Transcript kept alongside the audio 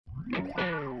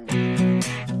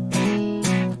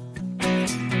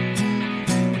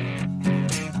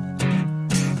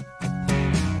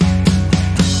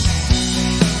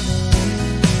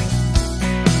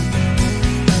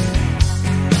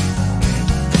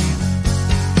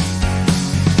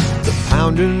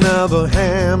Sounding of a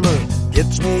hammer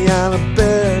gets me out of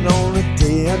bed on a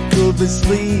day I could be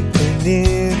sleeping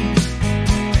in.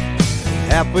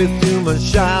 Halfway through my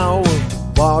shower,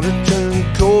 water turned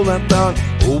cold. I thought,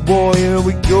 oh boy, here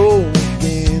we go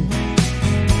again.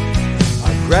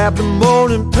 I grabbed the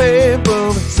morning paper,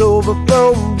 it's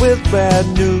overflowing with bad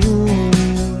news.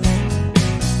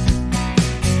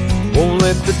 Won't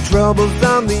let the troubles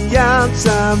on the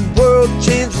outside world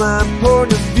change my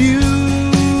point of view.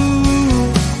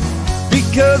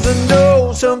 Because I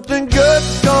know something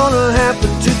good's gonna happen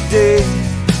today.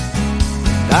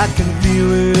 I can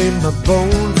feel it in my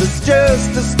bones, it's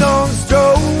just a stone's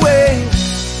throw away.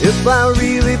 If I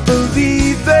really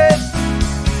believe it,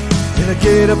 then I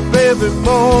get up every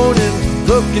morning,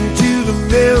 look into the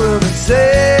mirror and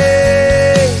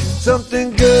say,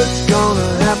 something good's gonna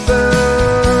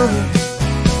happen.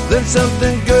 Then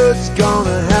something good's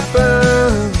gonna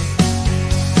happen.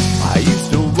 I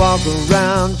used to walk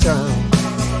around town,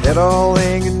 head all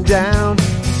hanging down,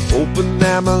 hoping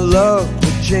that my luck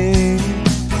would change.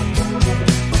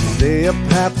 Stay up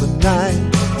half the night,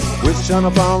 wish on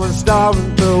a falling star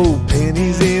and throw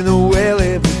pennies in the well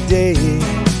every day.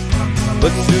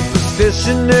 But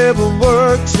superstition never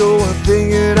worked, so I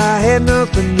figured I had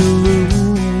nothing to lose.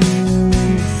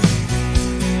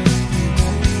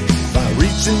 By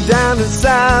reaching down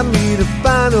inside me to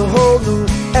find a whole new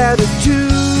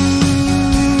attitude.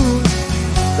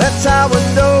 That's how I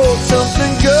know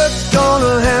something good's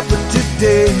gonna happen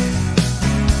today.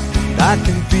 I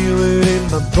can feel it in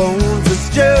my bones, it's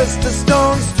just a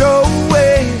stone's throw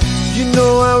away. You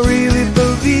know I really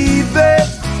believe it.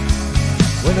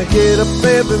 When I get up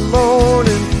every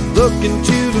morning, look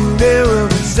into the mirror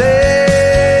and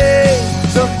say,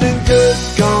 something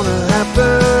good's gonna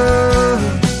happen.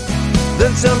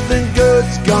 Then something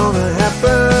good's gonna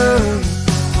happen.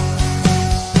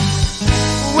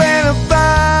 When I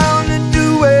found a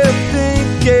new way of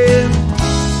thinking,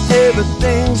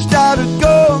 everything started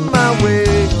going my way.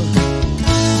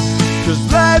 'Cause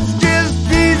life's just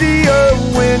easier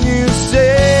when you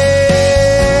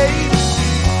say,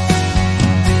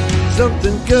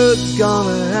 something good's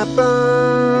gonna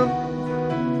happen.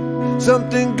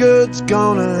 Something good's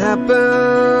gonna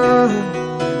happen.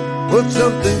 Well,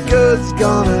 something good's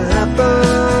gonna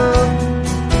happen.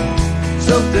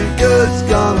 Something good's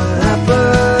gonna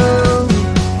happen.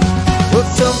 Well,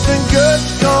 something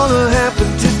good's gonna happen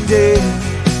today.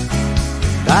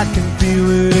 I can feel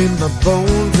it in my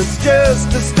bones, it's just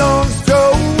a stone's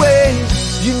throw away.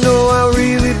 You know I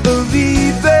really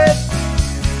believe it.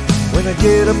 When I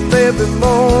get up every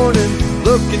morning,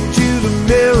 look into the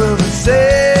mirror and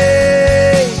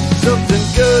say, something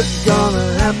good's gonna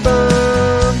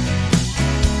happen.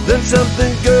 Then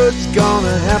something good's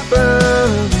gonna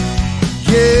happen.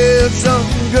 Yeah,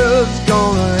 something good's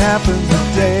gonna happen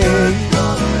today.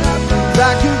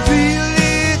 I can feel